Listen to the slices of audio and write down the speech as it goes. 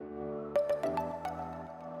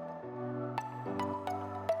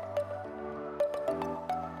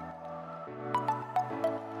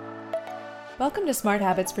Welcome to Smart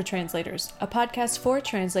Habits for Translators, a podcast for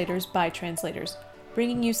translators by translators,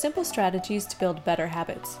 bringing you simple strategies to build better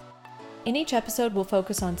habits. In each episode, we'll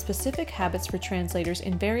focus on specific habits for translators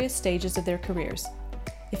in various stages of their careers.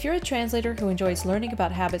 If you're a translator who enjoys learning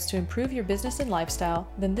about habits to improve your business and lifestyle,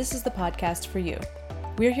 then this is the podcast for you.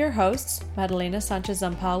 We're your hosts, Madalena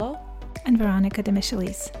Sanchez-Zampalo and Veronica de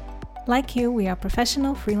Michelis. Like you, we are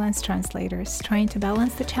professional freelance translators trying to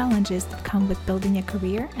balance the challenges that come with building a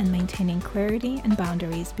career and maintaining clarity and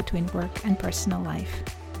boundaries between work and personal life.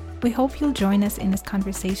 We hope you'll join us in this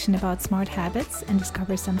conversation about smart habits and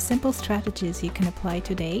discover some simple strategies you can apply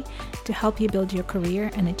today to help you build your career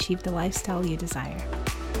and achieve the lifestyle you desire.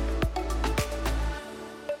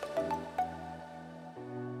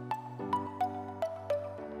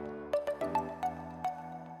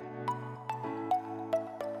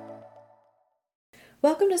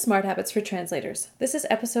 Welcome to Smart Habits for Translators. This is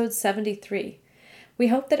episode 73. We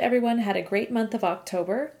hope that everyone had a great month of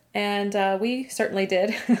October, and we certainly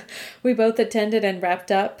did. We both attended and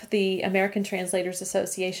wrapped up the American Translators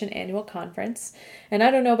Association annual conference. And I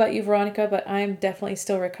don't know about you, Veronica, but I'm definitely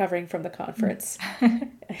still recovering from the conference.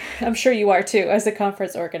 I'm sure you are too, as a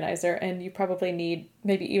conference organizer, and you probably need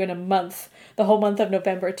maybe even a month, the whole month of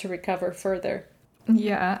November, to recover further.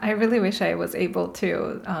 Yeah, I really wish I was able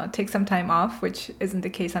to take some time off, which isn't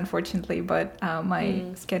the case, unfortunately, but my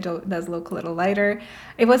schedule does look a little lighter.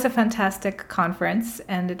 It was a fantastic conference,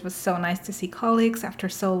 and it was so nice to see colleagues after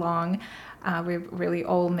so long. We really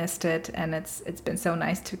all missed it, and it's been so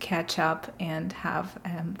nice to catch up and have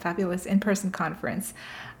a fabulous in-person conference.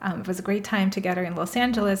 It was a great time together in Los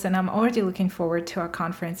Angeles, and I'm already looking forward to our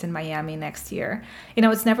conference in Miami next year. You know,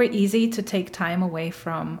 it's never easy to take time away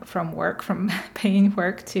from work, from paying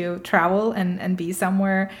work, to travel and be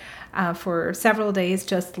somewhere for several days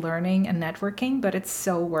just learning and networking, but it's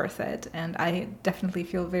so worth it. And I definitely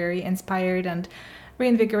feel very inspired and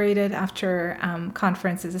reinvigorated after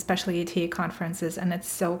conferences, especially ATA conferences, and it's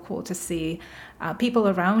so cool to see people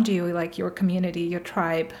around you, like your community, your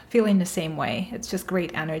tribe, feeling the same way. It's just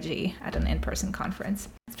great energy at an in-person conference.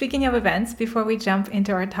 Speaking of events, before we jump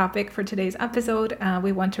into our topic for today's episode,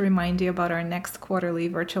 we want to remind you about our next quarterly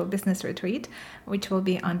virtual business retreat, which will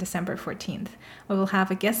be on December 14th. We will have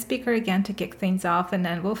a guest speaker again to kick things off, and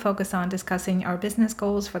then we'll focus on discussing our business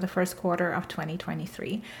goals for the first quarter of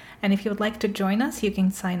 2023. And if you would like to join us, you can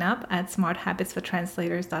sign up at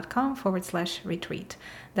smarthabitsfortranslators.com/retreat.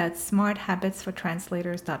 That's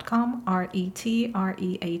smarthabitsfortranslators.com,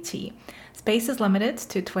 RETREAT. Space is limited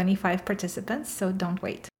to 25 participants, so don't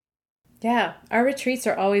wait. Yeah, our retreats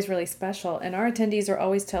are always really special, and our attendees are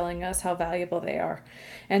always telling us how valuable they are.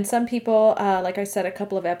 And some people, like I said a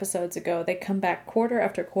couple of episodes ago, they come back quarter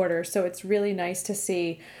after quarter, so it's really nice to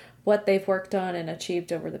see what they've worked on and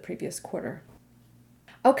achieved over the previous quarter.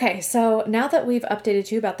 Okay, so now that we've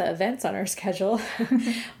updated you about the events on our schedule,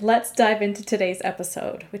 let's dive into today's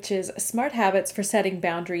episode, which is Smart Habits for Setting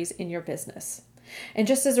Boundaries in Your Business. And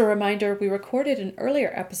just as a reminder, we recorded an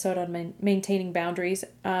earlier episode on maintaining boundaries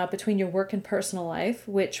between your work and personal life,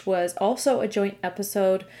 which was also a joint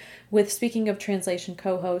episode with Speaking of Translation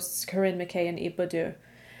co-hosts Corinne McKay and Yves Baudieu.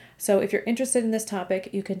 So if you're interested in this topic,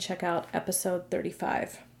 you can check out episode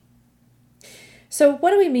 35. So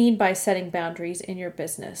what do we mean by setting boundaries in your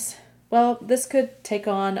business? Well, this could take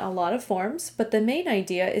on a lot of forms, but the main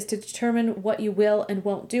idea is to determine what you will and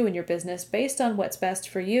won't do in your business based on what's best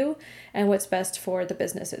for you and what's best for the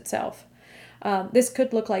business itself. This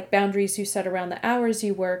could look like boundaries you set around the hours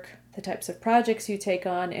you work, the types of projects you take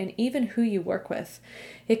on, and even who you work with.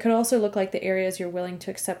 It could also look like the areas you're willing to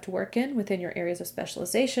accept work in within your areas of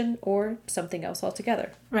specialization or something else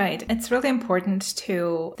altogether. Right. It's really important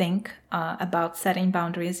to think about setting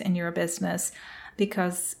boundaries in your business,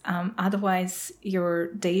 because otherwise your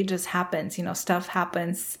day just happens, stuff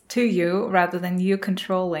happens to you rather than you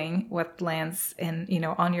controlling what lands in,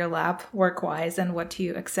 on your lap work-wise and what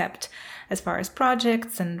you accept as far as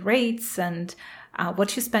projects and rates and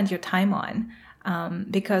what you spend your time on.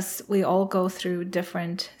 Because we all go through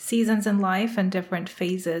different seasons in life and different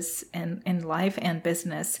phases in life and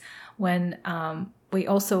business when we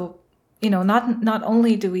also not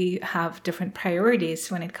only do we have different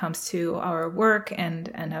priorities when it comes to our work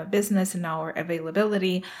and our business and our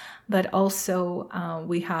availability, but also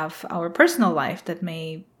we have our personal life that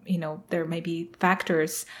there may be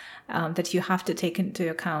factors that you have to take into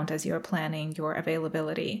account as you're planning your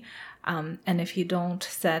availability. And if you don't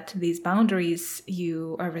set these boundaries,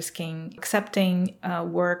 you are risking accepting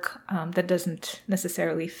work that doesn't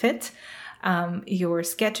necessarily fit your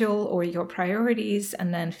schedule or your priorities,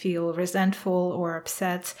 and then feel resentful or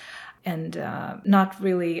upset and not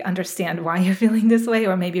really understand why you're feeling this way,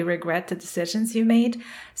 or maybe regret the decisions you made.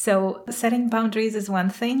 So setting boundaries is one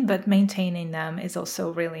thing, but maintaining them is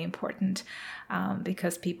also really important.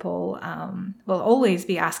 Because people will always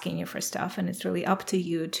be asking you for stuff, and it's really up to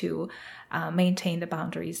you to maintain the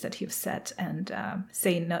boundaries that you've set and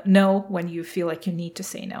say no when you feel like you need to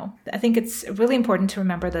say no. I think it's really important to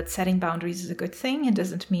remember that setting boundaries is a good thing. It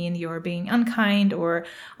doesn't mean you're being unkind or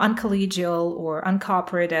uncollegial or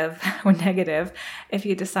uncooperative or negative if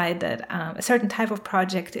you decide that a certain type of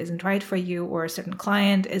project isn't right for you, or a certain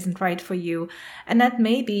client isn't right for you. And that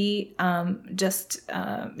may be it's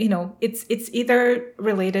either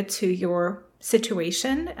related to your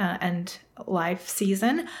situation and life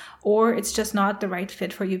season, or it's just not the right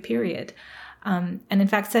fit for you, period. And in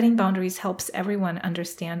fact, setting boundaries helps everyone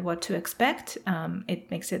understand what to expect.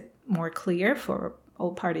 It makes it more clear for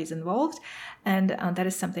all parties involved. And that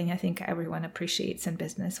is something I think everyone appreciates in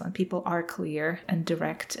business, when people are clear and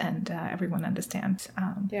direct, and everyone understands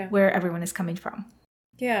where everyone is coming from.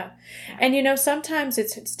 Yeah. And, sometimes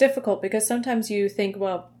it's difficult, because sometimes you think,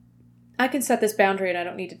 well, I can set this boundary and I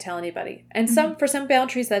don't need to tell anybody. And for some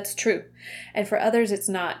boundaries, that's true. And for others, it's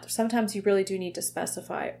not. Sometimes you really do need to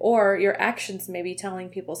specify, or your actions may be telling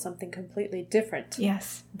people something completely different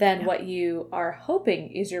than what you are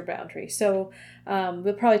hoping is your boundary. So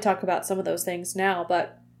we'll probably talk about some of those things now,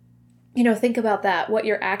 but, think about that, what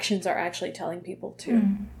your actions are actually telling people too.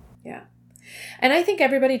 Yeah. And I think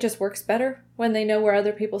everybody just works better when they know where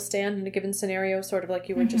other people stand in a given scenario, sort of like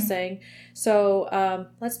you were just saying. So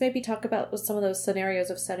let's maybe talk about what some of those scenarios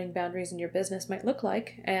of setting boundaries in your business might look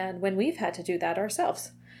like, and when we've had to do that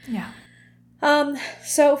ourselves. Yeah.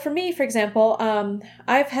 So for me, for example,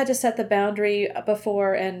 I've had to set the boundary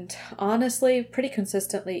before, and honestly, pretty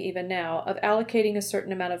consistently even now, of allocating a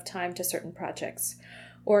certain amount of time to certain projects,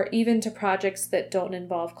 or even to projects that don't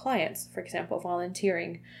involve clients, for example,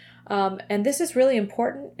 volunteering. And this is really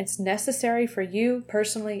important. It's necessary for you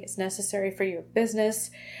personally. It's necessary for your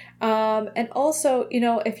business. And also,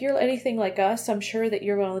 if you're anything like us, I'm sure that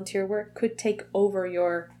your volunteer work could take over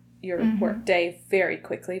your work day very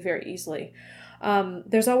quickly, very easily.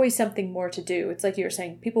 There's always something more to do. It's like you were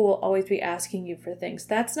saying, people will always be asking you for things.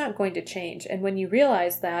 That's not going to change. And when you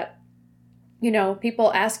realize that,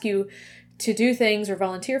 people ask you to do things or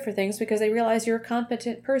volunteer for things because they realize you're a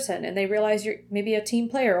competent person, and they realize you're maybe a team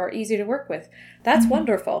player or easy to work with. That's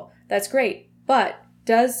wonderful. That's great. But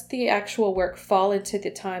does the actual work fall into the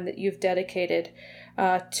time that you've dedicated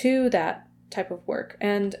to that type of work?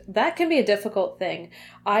 And that can be a difficult thing.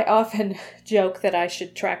 I often joke that I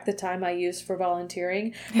should track the time I use for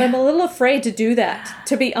volunteering, but I'm a little afraid to do that,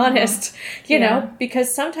 to be honest,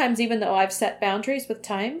 because sometimes, even though I've set boundaries with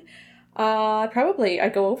time,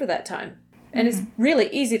 I go over that time. And it's really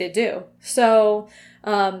easy to do. So,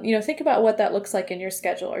 think about what that looks like in your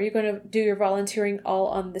schedule. Are you going to do your volunteering all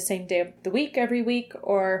on the same day of the week, every week,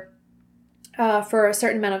 or for a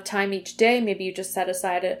certain amount of time each day? Maybe you just set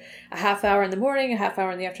aside a half hour in the morning, a half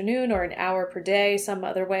hour in the afternoon, or an hour per day, some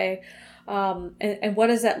other way. And what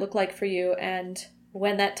does that look like for you? And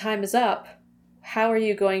when that time is up, how are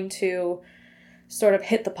you going to sort of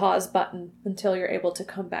hit the pause button until you're able to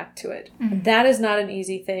come back to it? And that is not an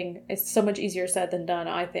easy thing. It's so much easier said than done,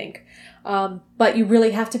 I think. But you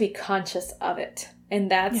really have to be conscious of it.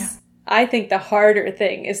 And that's, I think, the harder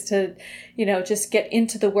thing is to, just get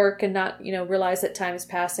into the work and not, realize that time is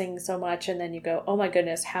passing so much. And then you go, oh my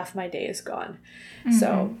goodness, half my day is gone.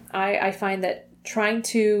 So I find that trying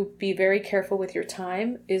to be very careful with your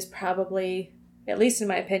time is probably, at least in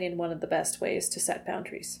my opinion, one of the best ways to set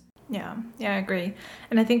boundaries. Yeah, I agree.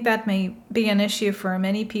 And I think that may be an issue for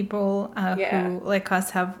many people who, like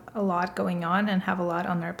us, have a lot going on and have a lot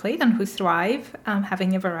on their plate, and who thrive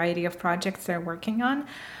having a variety of projects they're working on.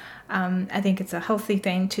 I think it's a healthy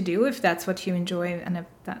thing to do if that's what you enjoy, and if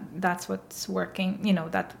that's what's working,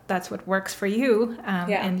 that's what works for you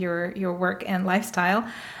and your work and lifestyle.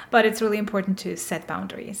 But it's really important to set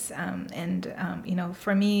boundaries.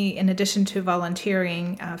 For me, in addition to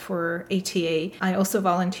volunteering for ATA, I also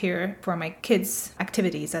volunteer for my kids'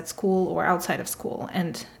 activities at school or outside of school.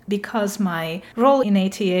 And because my role in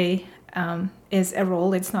ATA is a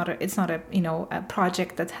role, it's not a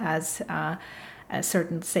project that has a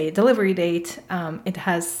certain, say, delivery date.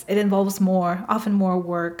 It involves often more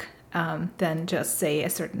work than just, say, a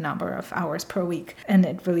certain number of hours per week. And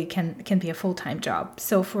it really can be a full-time job.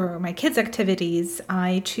 So for my kids' activities,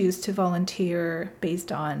 I choose to volunteer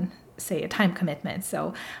based on say, a time commitment.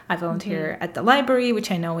 So I volunteer at the library,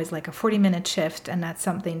 which I know is like a 40-minute shift, and that's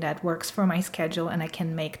something that works for my schedule and I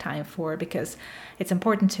can make time for because it's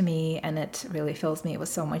important to me and it really fills me with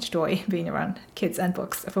so much joy being around kids and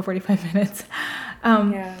books for 45 minutes.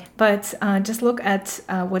 But just look at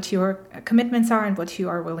what your commitments are and what you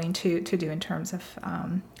are willing to do in terms of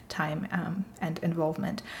time and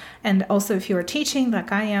involvement. And also, if you're teaching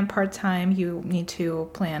like I am part-time, you need to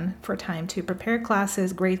plan for time to prepare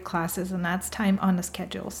classes, grade classes, and that's time on the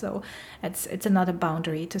schedule. So it's another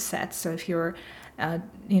boundary to set. So if you're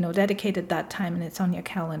dedicated that time and it's on your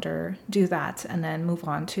calendar, do that and then move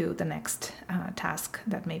on to the next task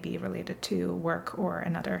that may be related to work or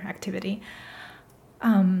another activity.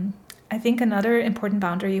 I think another important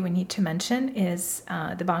boundary we need to mention is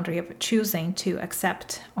the boundary of choosing to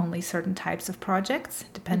accept only certain types of projects,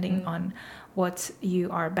 depending on what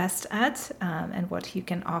you are best at and what you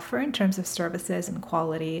can offer in terms of services and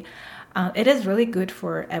quality. It is really good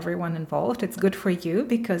for everyone involved. It's good for you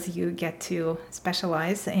because you get to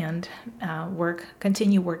specialize and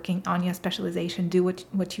continue working on your specialization, do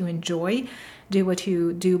what you enjoy, do what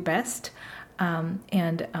you do best.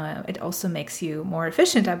 And it also makes you more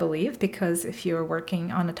efficient, I believe, because if you're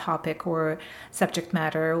working on a topic or subject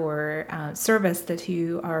matter or service that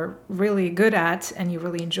you are really good at and you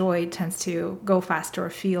really enjoy, it tends to go faster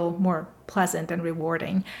or feel more pleasant and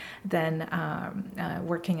rewarding than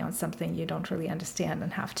working on something you don't really understand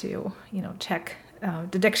and have to, check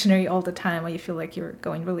the dictionary all the time, or you feel like you're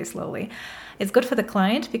going really slowly. It's good for the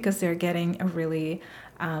client because they're getting a really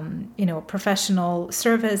professional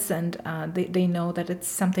service, and they know that it's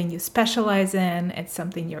something you specialize in, it's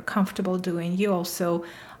something you're comfortable doing. You also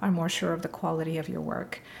are more sure of the quality of your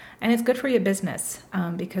work. And it's good for your business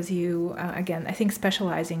because you, again, I think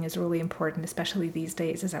specializing is really important, especially these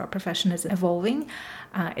days as our profession is evolving.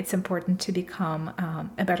 It's important to become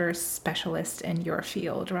a better specialist in your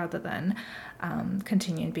field rather than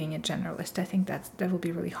continuing being a generalist. I think that will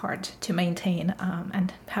be really hard to maintain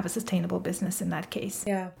and have a sustainable business in that case.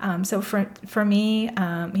 Yeah. So for me,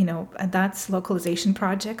 that's localization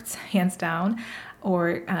projects, hands down.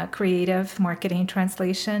 Or creative marketing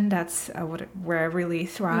translation. That's where I really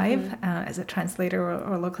thrive as a translator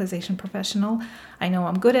or localization professional. I know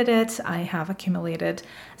I'm good at it. I have accumulated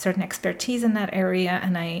certain expertise in that area,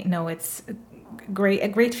 and I know it's a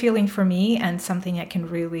great feeling for me and something I can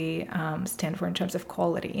really stand for in terms of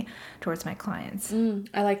quality towards my clients.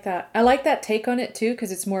 I like that. I like that take on it too,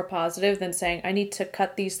 because it's more positive than saying I need to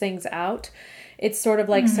cut these things out. It's sort of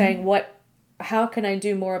like saying how can I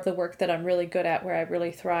do more of the work that I'm really good at, where I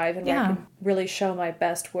really thrive and where I can really show my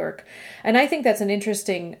best work. And I think that's an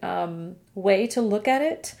interesting way to look at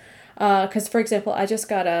it. Because, for example, I just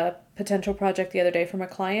got a potential project the other day from a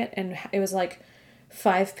client, and it was like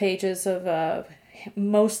 5 pages of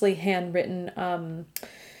mostly handwritten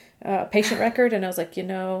patient record. And I was like,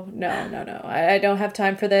 no, I don't have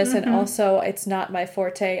time for this. And also, it's not my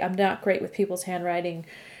forte. I'm not great with people's handwriting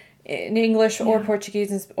in English or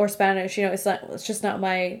Portuguese or Spanish. It's just not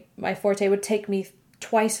my forte. It would take me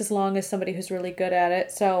twice as long as somebody who's really good at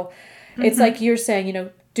it. So it's like you're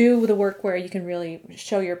saying, do the work where you can really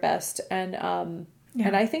show your best. And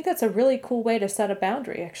and I think that's a really cool way to set a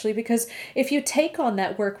boundary, actually, because if you take on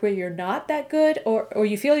that work where you're not that good, or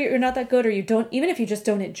you feel you're not that good, or you don't, even if you just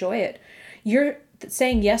don't enjoy it, you're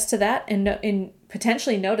saying yes to that and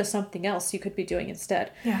potentially no to something else you could be doing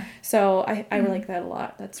instead. Yeah. So I like that a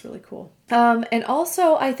lot. That's really cool. And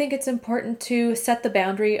also I think it's important to set the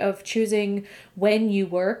boundary of choosing when you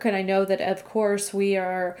work. And I know that of course we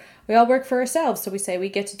all work for ourselves. So we say we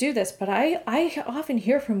get to do this, but I often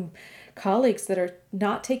hear from colleagues that are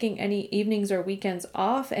not taking any evenings or weekends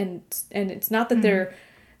off. And it's not that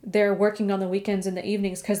they're working on the weekends and the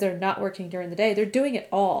evenings because they're not working during the day. They're doing it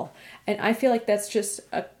all. And I feel like that's just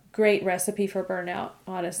a great recipe for burnout,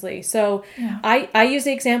 honestly. So I use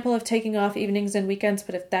the example of taking off evenings and weekends,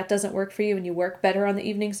 but if that doesn't work for you and you work better on the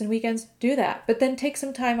evenings and weekends, do that. But then take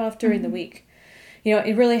some time off during the week.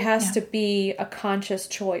 It really has to be a conscious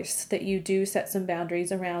choice that you do set some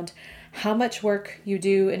boundaries around how much work you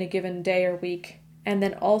do in a given day or week. And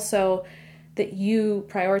then also that you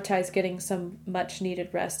prioritize getting some much needed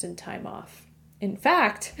rest and time off. In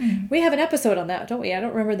fact, we have an episode on that, don't we? I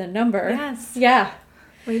don't remember the number. Yes. Yeah.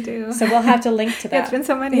 We do. So we'll have to link to that. It's been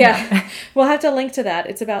so many. Yeah. We'll have to link to that.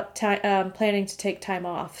 It's about planning to take time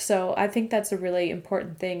off. So I think that's a really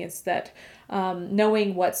important thing, is that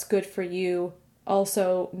knowing what's good for you,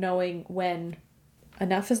 also knowing when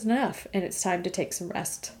enough is enough and it's time to take some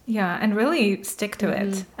rest. Yeah, and really stick to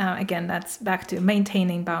it. Again, that's back to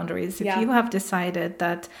maintaining boundaries. If you have decided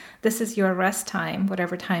that this is your rest time,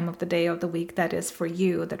 whatever time of the day or the week that is for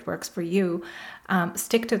you, that works for you,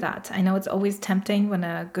 stick to that. I know it's always tempting when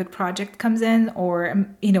a good project comes in, or,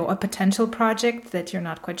 you know, a potential project that you're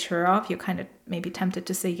not quite sure of. You're kind of maybe tempted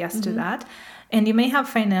to say yes to that. And you may have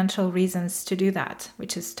financial reasons to do that,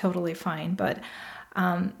 which is totally fine. But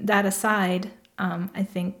that aside, I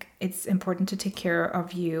think it's important to take care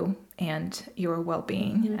of you and your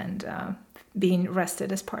well-being, and being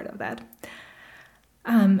rested is part of that.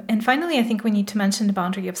 And finally, I think we need to mention the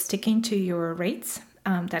boundary of sticking to your rates.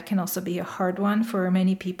 That can also be a hard one for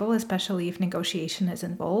many people, especially if negotiation is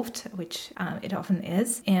involved, which it often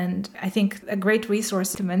is. And I think a great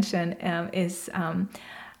resource to mention is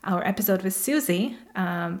our episode with Susie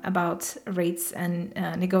about rates and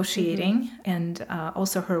negotiating, and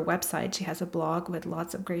also her website. She has a blog with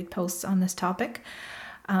lots of great posts on this topic.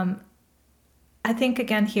 I think,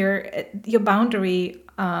 again, here, your boundary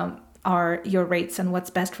are your rates and what's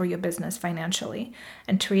best for your business financially.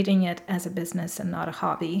 And treating it as a business and not a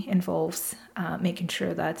hobby involves making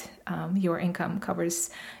sure that your income covers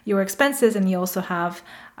your expenses, and you also have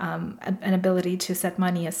an ability to set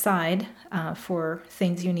money aside for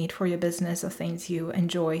things you need for your business or things you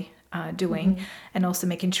enjoy doing, and also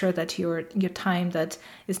making sure that your time that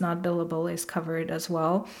is not billable is covered as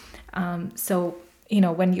well. So, you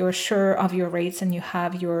know, when you're sure of your rates and you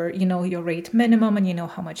have your rate minimum, and you know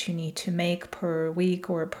how much you need to make per week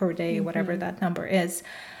or per day, whatever that number is,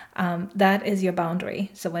 that is your boundary.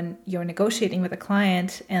 So when you're negotiating with a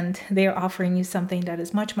client and they're offering you something that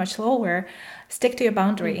is much, much lower, stick to your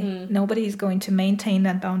boundary. Nobody is going to maintain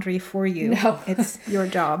that boundary for you. No. It's your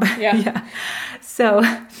job. Yeah. So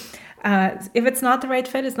if it's not the right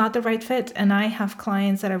fit, it's not the right fit. And I have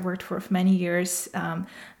clients that I've worked for many years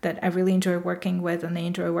that I really enjoy working with, and they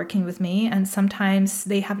enjoy working with me. And sometimes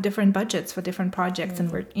they have different budgets for different projects,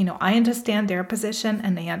 and I understand their position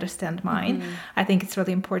and they understand mine. I think it's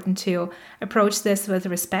really important to approach this with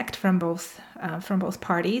respect from both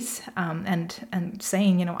parties, and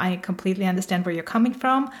saying, I completely understand where you're coming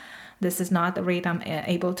from. This is not the rate I'm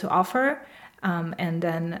able to offer. And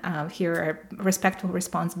then hear a respectful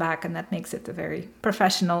response back, and that makes it a very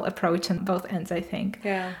professional approach on both ends, I think.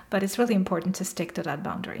 Yeah. But it's really important to stick to that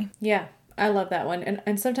boundary. Yeah, I love that one.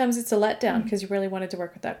 And sometimes it's a letdown because you really wanted to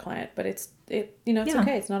work with that client, but it's okay.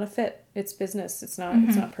 It's not a fit. It's business. It's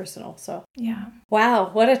not personal. So yeah.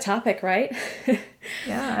 Wow, what a topic, right?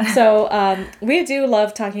 Yeah. So we do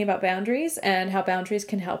love talking about boundaries and how boundaries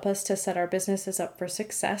can help us to set our businesses up for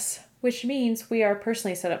success, which means we are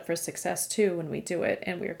personally set up for success too when we do it,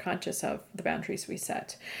 and we are conscious of the boundaries we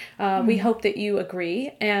set. We hope that you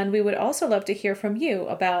agree, and we would also love to hear from you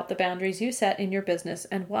about the boundaries you set in your business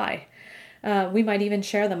and why. We might even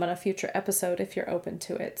share them on a future episode if you're open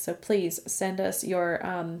to it. So please send us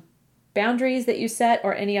your boundaries that you set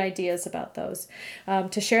or any ideas about those.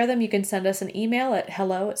 To share them, you can send us an email at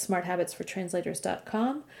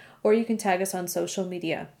hello@smarthabitsfortranslators.com, or you can tag us on social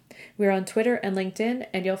media. We're on Twitter and LinkedIn,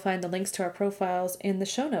 and you'll find the links to our profiles in the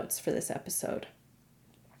show notes for this episode.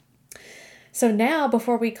 So now,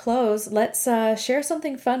 before we close, let's share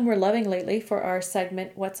something fun we're loving lately for our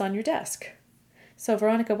segment, What's on Your Desk? So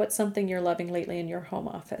Veronica, what's something you're loving lately in your home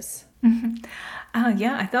office?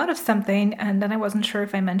 Yeah, I thought of something, and then I wasn't sure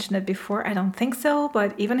if I mentioned it before. I don't think so,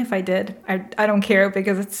 but even if I did, I don't care,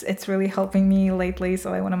 because it's really helping me lately,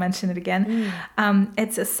 so I want to mention it again.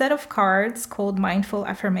 It's a set of cards called Mindful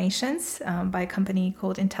Affirmations by a company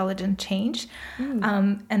called Intelligent Change.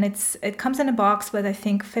 And it comes in a box with, I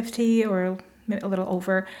think, 50 or a little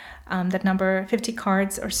over that number, 50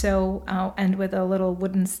 cards or so, and with a little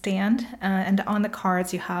wooden stand. And on the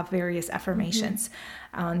cards, you have various affirmations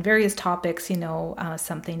on various topics,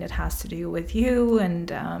 something that has to do with you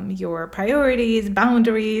and your priorities,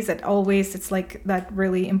 boundaries. It's like that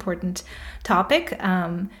really important topic.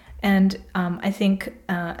 And I think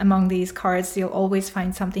among these cards, you'll always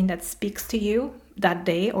find something that speaks to you that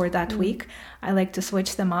day or that week. I like to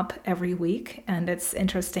switch them up every week, and it's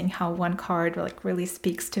interesting how one card really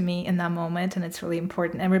speaks to me in that moment, and it's really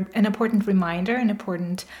important, an important reminder, an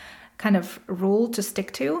important kind of rule to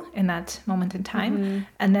stick to in that moment in time.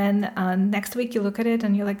 And then next week you look at it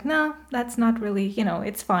and you're like, no, that's not really,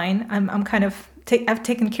 it's fine. I'm kind of I've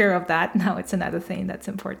taken care of that. Now it's another thing that's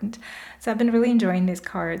important. So I've been really enjoying these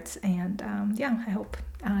cards, and I hope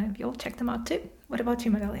you'll check them out too. What about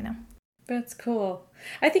you, Magdalena? That's cool.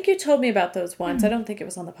 I think you told me about those once. I don't think it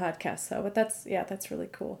was on the podcast though, but that's really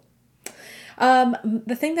cool.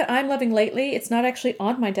 The thing that I'm loving lately, it's not actually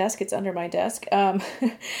on my desk, it's under my desk. I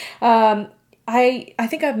I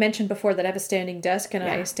think I've mentioned before that I have a standing desk and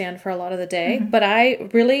I stand for a lot of the day, but I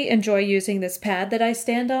really enjoy using this pad that I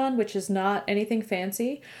stand on, which is not anything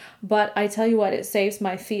fancy, but I tell you what, it saves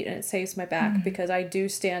my feet and it saves my back because I do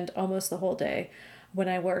stand almost the whole day when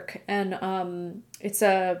I work. And it's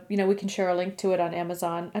we can share a link to it on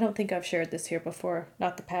Amazon. I don't think I've shared this here before,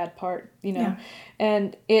 not the pad part,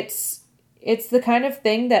 and it's the kind of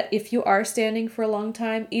thing that if you are standing for a long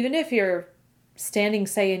time, even if you're standing,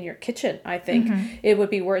 say, in your kitchen, I think it would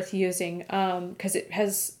be worth using because it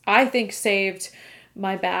has, I think, saved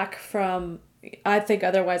my back from, I think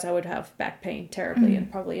otherwise I would have back pain terribly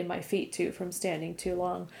and probably in my feet too from standing too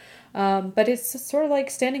long. But it's sort of like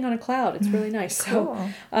standing on a cloud. It's really nice. Cool.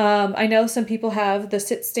 So I know some people have the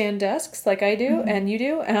sit-stand desks like I do and you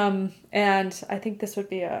do. And I think this would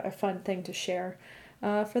be a fun thing to share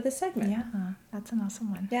for this segment. Yeah, that's an awesome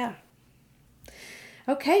one. Yeah.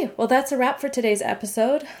 Okay, well, that's a wrap for today's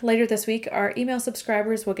episode. Later this week, our email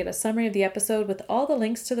subscribers will get a summary of the episode with all the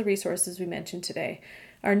links to the resources we mentioned today.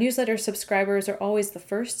 Our newsletter subscribers are always the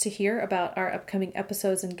first to hear about our upcoming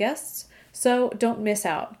episodes and guests, so don't miss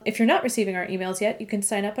out. If you're not receiving our emails yet, you can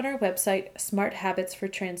sign up on our website,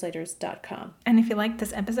 smarthabitsfortranslators.com. And if you liked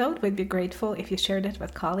this episode, we'd be grateful if you shared it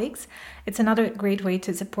with colleagues. It's another great way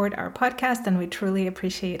to support our podcast, and we truly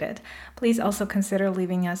appreciate it. Please also consider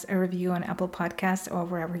leaving us a review on Apple Podcasts or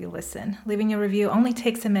wherever you listen. Leaving a review only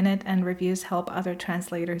takes a minute, and reviews help other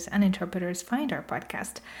translators and interpreters find our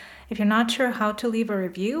podcast. If you're not sure how to leave a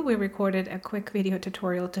review, we recorded a quick video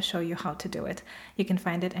tutorial to show you how to do it. You can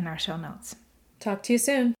find it in our show notes. Talk to you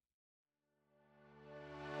soon.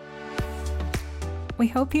 We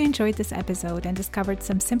hope you enjoyed this episode and discovered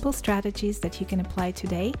some simple strategies that you can apply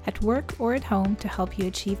today at work or at home to help you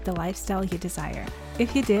achieve the lifestyle you desire.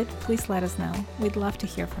 If you did, please let us know. We'd love to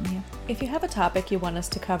hear from you. If you have a topic you want us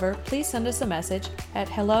to cover, please send us a message at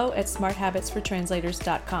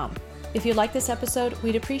hello@smarthabitsfortranslators.com. If you like this episode,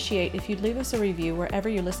 we'd appreciate if you'd leave us a review wherever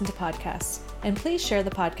you listen to podcasts. And please share the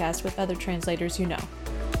podcast with other translators you know.